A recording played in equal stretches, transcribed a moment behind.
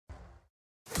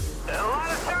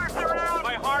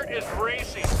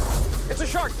Casey. It's a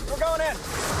shark. We're going in.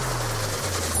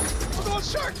 We're going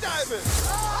shark diving.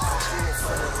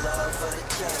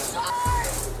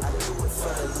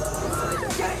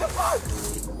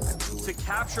 To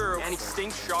capture an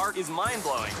extinct shark is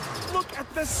mind-blowing. Look at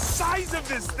the size of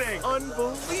this thing.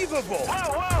 Unbelievable.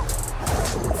 Whoa, whoa.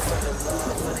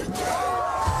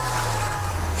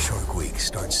 Shark Week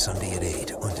starts Sunday at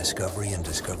 8 on Discovery and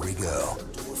Discovery Go.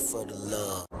 Do it for the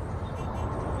love.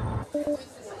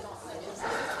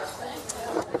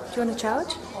 Do you want to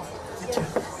charge?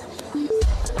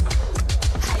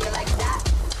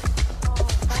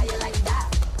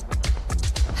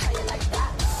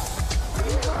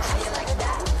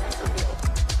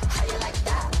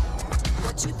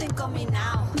 What you think of me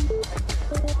now?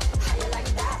 How you like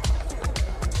that?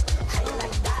 How you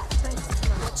like that?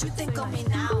 What you think of me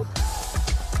now?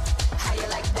 How you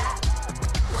like that?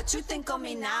 What you think of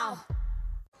me now?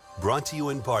 Brought to you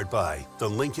in part by the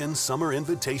Lincoln Summer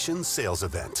Invitation Sales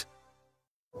Event.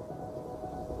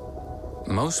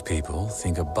 Most people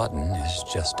think a button is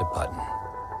just a button.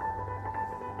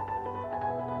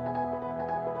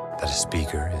 That a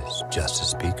speaker is just a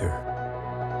speaker.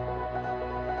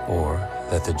 Or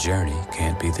that the journey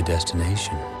can't be the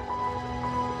destination.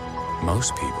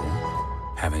 Most people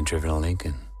haven't driven a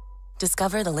Lincoln.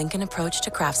 Discover the Lincoln approach to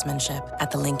craftsmanship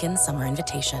at the Lincoln Summer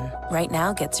Invitation. Right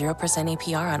now, get 0%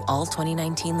 APR on all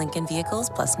 2019 Lincoln vehicles,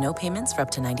 plus no payments for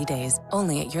up to 90 days.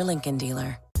 Only at your Lincoln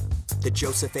dealer. The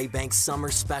Joseph A. Bank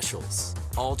Summer Specials.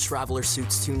 All traveler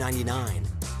suits $299.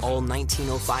 All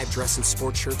 1905 dress and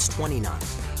sport shirts $29.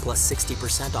 Plus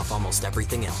 60% off almost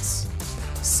everything else.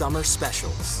 Summer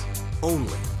Specials.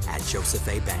 Only at Joseph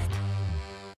A. Bank.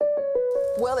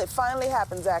 Well, it finally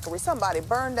happened, Zachary. Somebody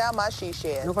burned down my she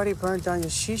shed. Nobody burned down your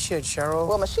she shed, Cheryl.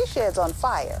 Well, my she shed's on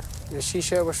fire. Your she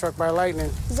shed was struck by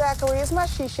lightning. Zachary, is my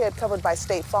she shed covered by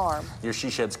State Farm? Your she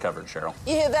shed's covered, Cheryl.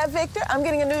 You hear that, Victor? I'm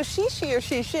getting a new she shed.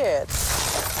 She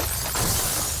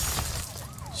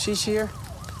shear?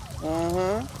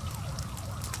 Mm-hmm.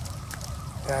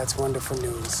 That's wonderful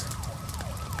news.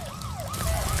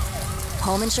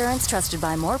 Home insurance trusted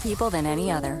by more people than any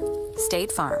other.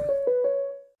 State Farm.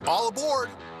 All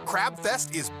aboard! Crab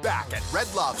Fest is back at Red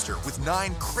Lobster with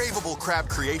 9 craveable crab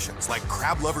creations like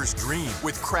Crab Lover's Dream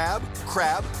with crab,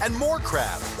 and more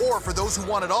crab. Or for those who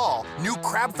want it all, new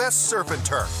Crab Fest Surf and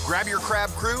Turf. Grab your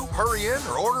crab crew, hurry in,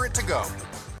 or order it to go.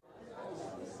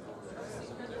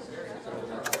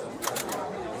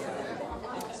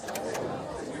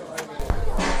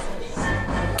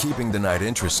 Keeping the night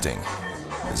interesting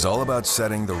is all about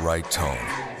setting the right tone.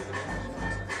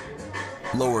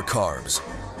 Lower carbs,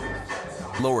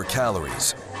 lower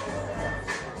calories,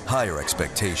 higher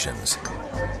expectations.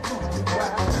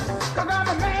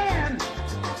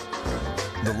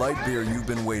 The light beer you've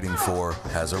been waiting for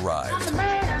has arrived.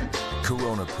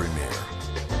 Corona Premier.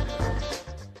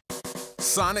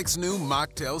 Sonic's new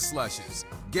mocktail slushes.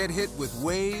 Get hit with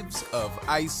waves of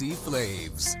icy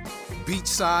flaves.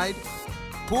 Beachside,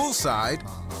 poolside,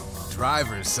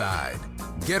 driver's side.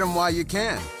 Get them while you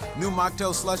can. New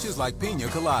mocktail slushes like Pina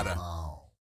Colada.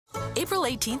 April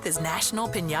 18th is National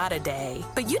Piñata Day,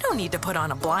 but you don't need to put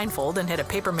on a blindfold and hit a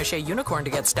papier-mâché unicorn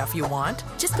to get stuff you want.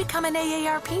 Just become an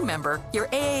AARP member. Your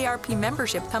AARP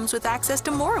membership comes with access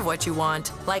to more of what you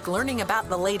want, like learning about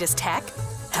the latest tech,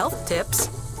 health tips,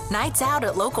 nights out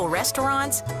at local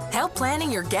restaurants, help planning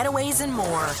your getaways, and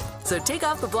more. So take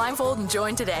off the blindfold and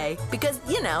join today, because,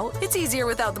 you know, it's easier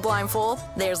without the blindfold.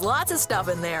 There's lots of stuff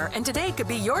in there, and today could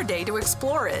be your day to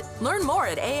explore it. Learn more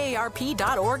at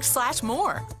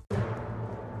aarp.org/more.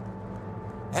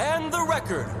 And the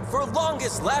record for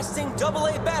longest lasting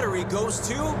AA battery goes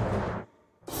to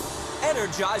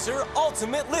Energizer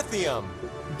Ultimate Lithium,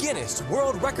 Guinness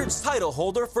World Records title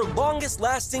holder for longest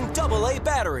lasting AA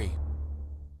battery.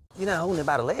 You're not holding it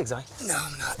by the legs, are you? No,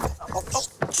 I'm not.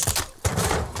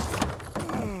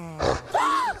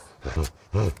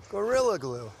 Gorilla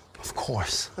Glue. Of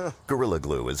course. Gorilla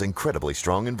Glue is incredibly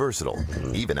strong and versatile,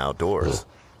 even outdoors,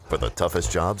 for the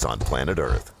toughest jobs on planet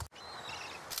Earth.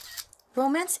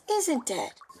 Romance isn't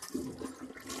dead.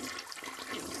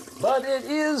 But it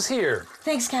is here.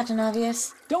 Thanks, Captain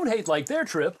Obvious. Don't hate like their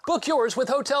trip. Book yours with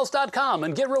Hotels.com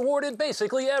and get rewarded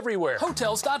basically everywhere.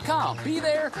 Hotels.com. Be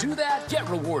there, do that, get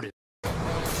rewarded.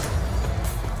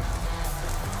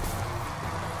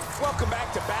 Welcome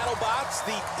back to BattleBots,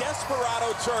 the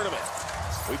Desperado Tournament.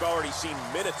 We've already seen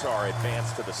Minotaur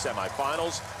advance to the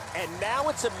semifinals, and now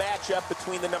it's a matchup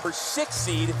between the number 6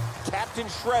 seed, Captain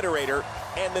Shredderator,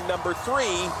 and the number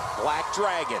 3, Black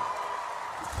Dragon.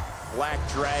 Black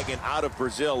Dragon out of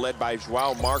Brazil, led by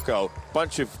João Marco.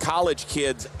 Bunch of college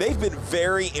kids. They've been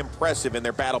very impressive in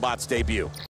their BattleBots debut.